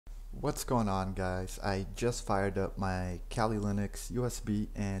What's going on, guys? I just fired up my Kali Linux USB,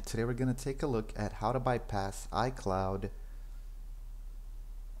 and today we're going to take a look at how to bypass iCloud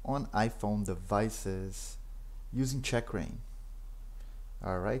on iPhone devices using Checkra1n.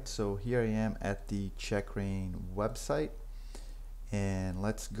 Alright, so here I am at the Checkra1n website, and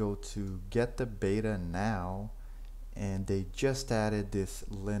let's go to get the beta now. And they just added this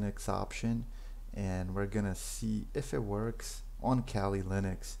Linux option, and we're gonna see if it works on Kali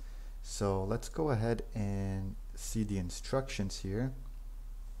Linux. So let's go ahead and see the instructions here.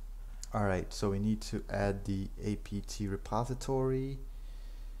 Alright, so we need to add the apt repository,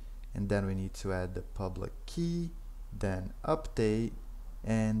 and then we need to add the public key, then update,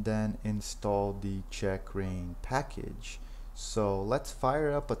 and then install the Checkra1n package. So let's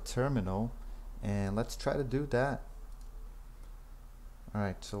fire up a terminal and let's try to do that.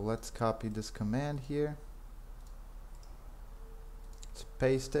 Alright, so let's copy this command here. Let's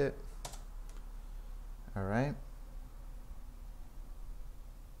paste it. Alright.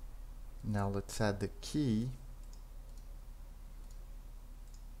 Now let's add the key.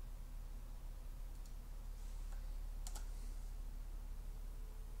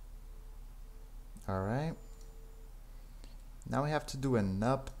 Alright. Now we have to do an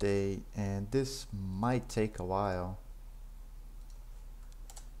update, and this might take a while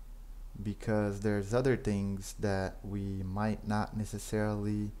because there's other things that we might not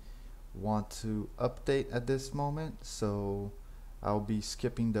necessarily want to update at this moment, so I'll be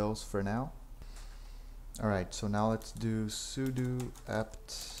skipping those for now. Alright, so now let's do sudo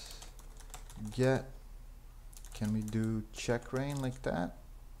apt get. Can we do Checkra1n like that?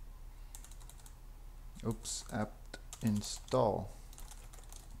 Oops, apt install.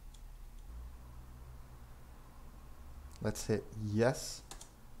 Let's hit yes.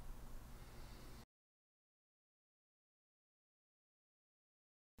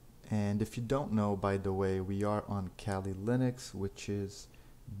 And if you don't know, by the way, we are on Kali Linux, which is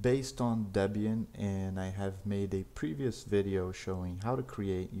based on Debian, and I have made a previous video showing how to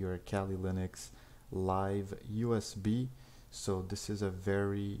create your Kali Linux live USB. So this is a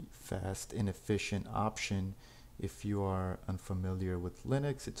very fast and efficient option if you are unfamiliar with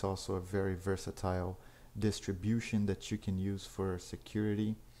Linux. It's also a very versatile distribution that you can use for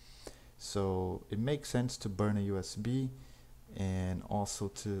security. So it makes sense to burn a USB and also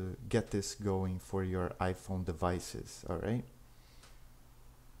to get this going for your iPhone devices. Alright,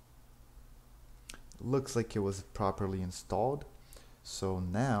 looks like it was properly installed. So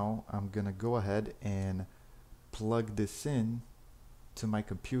now I'm gonna go ahead and plug this in to my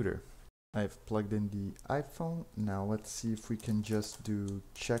computer. I've plugged in the iPhone. Now let's see if we can just do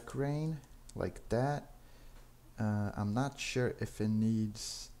Checkra1n like that. I'm not sure if it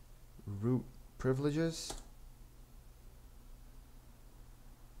needs root privileges.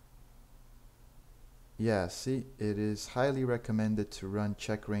 Yeah, see, it is highly recommended to run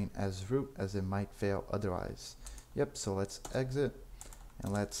Checkra1n as root, as it might fail otherwise. Yep, so let's exit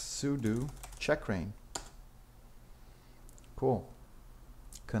and let's sudo Checkra1n. Cool.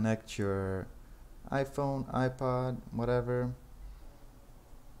 Connect your iPhone, iPod, whatever.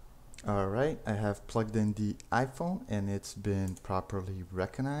 Alright, I have plugged in the iPhone and it's been properly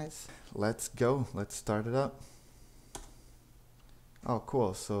recognized. Let's go, let's start it up. Oh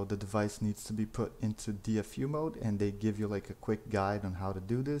cool, so the device needs to be put into DFU mode, and they give you like a quick guide on how to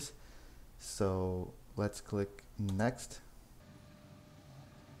do this. So let's click next.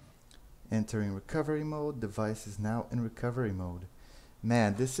 Entering recovery mode, device is now in recovery mode.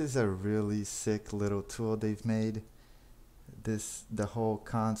 Man, this is a really sick little tool they've made. The whole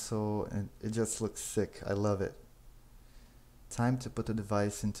console, and it just looks sick. I love it. Time to put the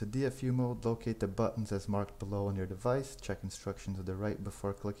device into DFU mode. Locate the buttons as marked below on your device. Check instructions to the right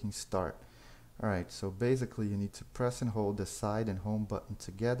before clicking start. Alright, so basically you need to press and hold the side and home button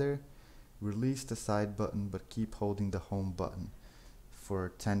together. Release the side button, but keep holding the home button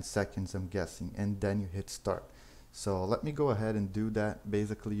for 10 seconds, I'm guessing, and then you hit start. So let me go ahead and do that.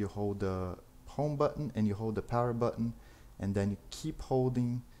 Basically you hold the home button and you hold the power button, and then you keep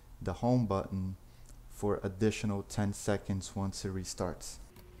holding the home button for additional 10 seconds once it restarts.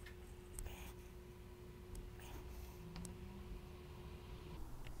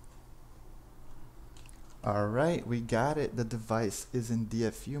 Alright, we got it. The device is in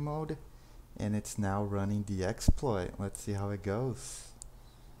DFU mode and it's now running the exploit. Let's see how it goes.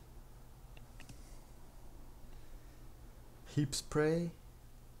 Heap spray.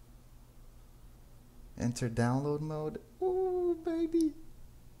 Enter download mode. Ooh, baby.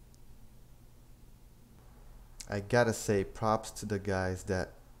 I gotta say props to the guys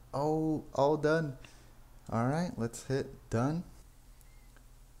that, all done. Alright, let's hit done.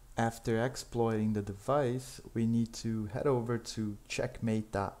 After exploiting the device, we need to head over to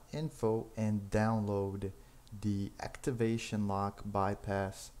checkmate.info and download the activation lock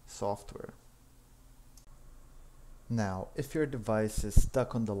bypass software. Now, if your device is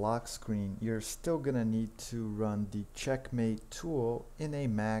stuck on the lock screen, you're still gonna need to run the Checkmate tool in a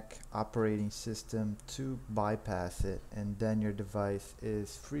Mac operating system to bypass it, and then your device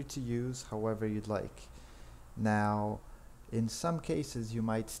is free to use however you'd like. Now, in some cases, you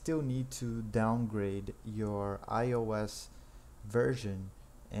might still need to downgrade your iOS version,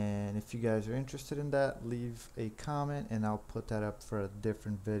 and if you guys are interested in that, leave a comment and I'll put that up for a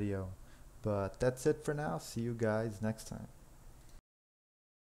different video. But that's it for now. See you guys next time.